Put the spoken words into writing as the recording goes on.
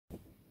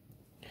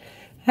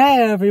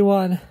Hey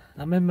everyone,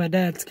 I'm in my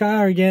dad's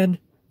car again.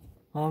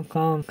 Hong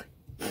Kong.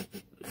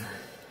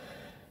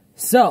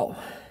 So,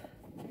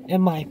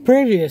 in my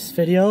previous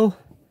video,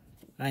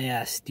 I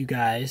asked you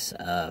guys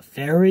a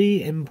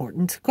very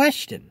important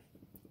question.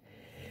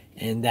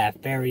 And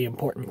that very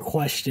important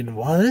question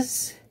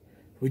was,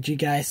 would you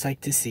guys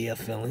like to see a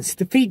Villains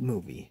Defeat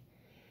movie?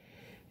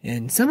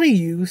 And some of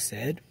you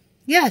said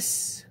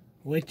yes,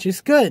 which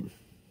is good.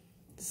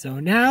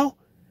 So now,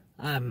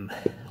 I'm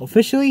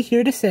officially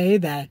here to say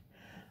that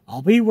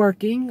I'll be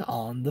working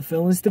on the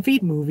Villains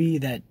Defeat movie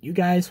that you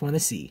guys want to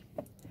see.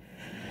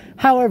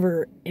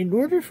 However, in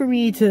order for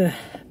me to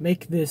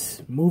make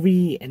this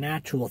movie an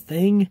actual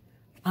thing,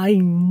 I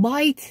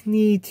might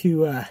need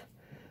to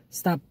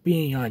stop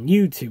being on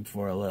YouTube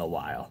for a little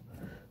while.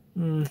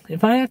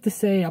 If I have to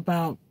say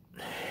about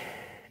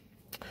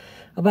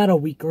a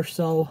week or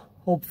so,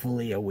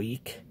 hopefully a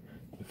week.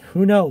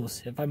 Who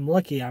knows? If I'm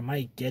lucky, I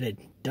might get it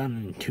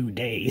done in 2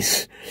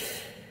 days.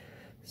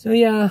 So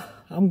yeah,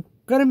 I'm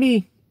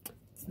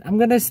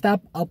gonna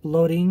stop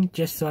uploading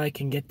just so I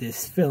can get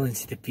this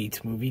Villains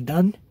Defeats movie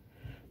done.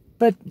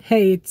 But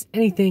hey, it's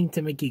anything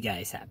to make you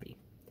guys happy.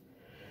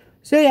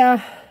 So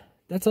yeah,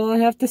 that's all I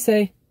have to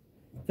say.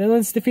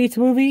 Villains Defeats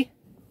movie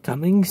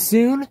coming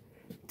soon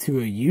to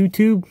a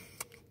YouTube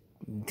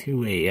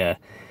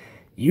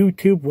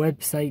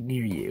website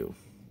near you.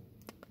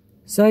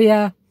 So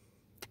yeah,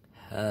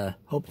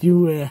 hope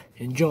you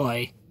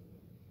enjoy.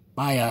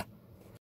 Bye.